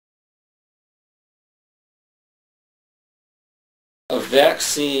A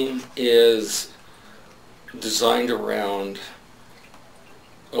vaccine is designed around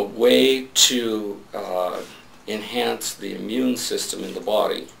a way to enhance the immune system in the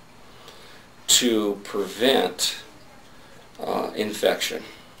body to prevent infection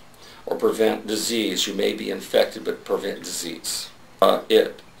or prevent disease. You may be infected but prevent disease.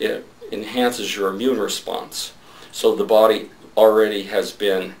 It enhances your immune response. So the body already has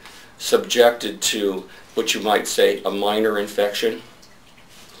been subjected to what you might say a minor infection,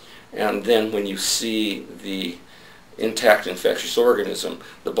 and then when you see the intact infectious organism,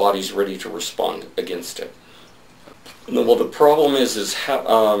 the body's ready to respond against it. Well, the problem is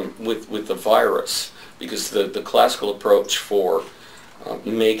how, with the virus, because the classical approach for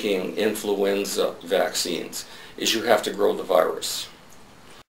making influenza vaccines is you have to grow the virus.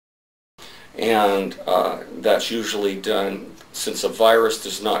 And that's usually done, since a virus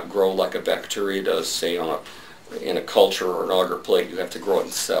does not grow like a bacteria does, say in a culture or an agar plate. You have to grow it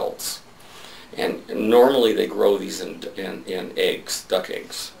in cells. And normally they grow these in eggs, duck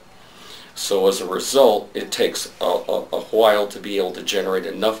eggs. So as a result, it takes a while to be able to generate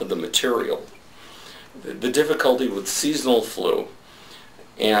enough of the material. The difficulty with seasonal flu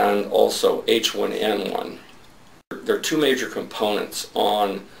and also H1N1, there are two major components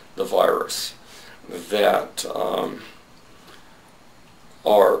on the virus that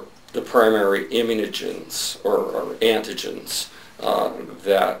are the primary immunogens or antigens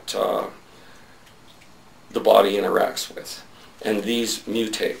that the body interacts with, and these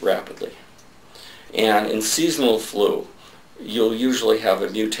mutate rapidly. And in seasonal flu, you'll usually have a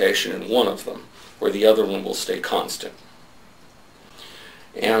mutation in one of them, where the other one will stay constant.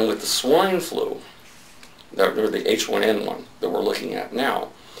 And with the swine flu, or the H1N1 that we're looking at now,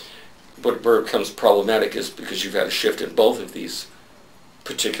 where it becomes problematic is because you've had a shift in both of these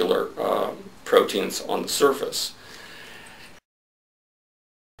particular proteins on the surface.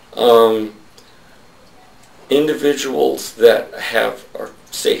 Individuals that have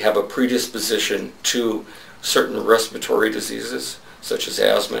a predisposition to certain respiratory diseases, such as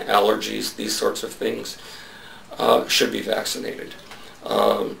asthma, allergies, these sorts of things, should be vaccinated.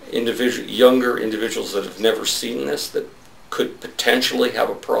 Younger individuals that have never seen this, that could potentially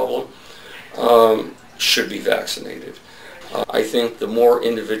have a problem, should be vaccinated. I think the more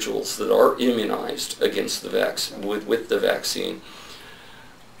individuals that are immunized against the with the vaccine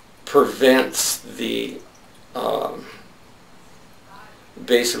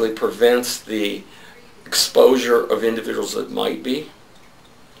basically prevents the exposure of individuals that might be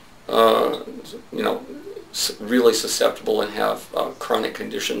really susceptible and have chronic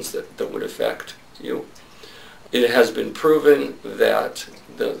conditions that would affect you. It has been proven that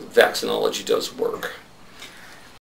the vaccinology does work.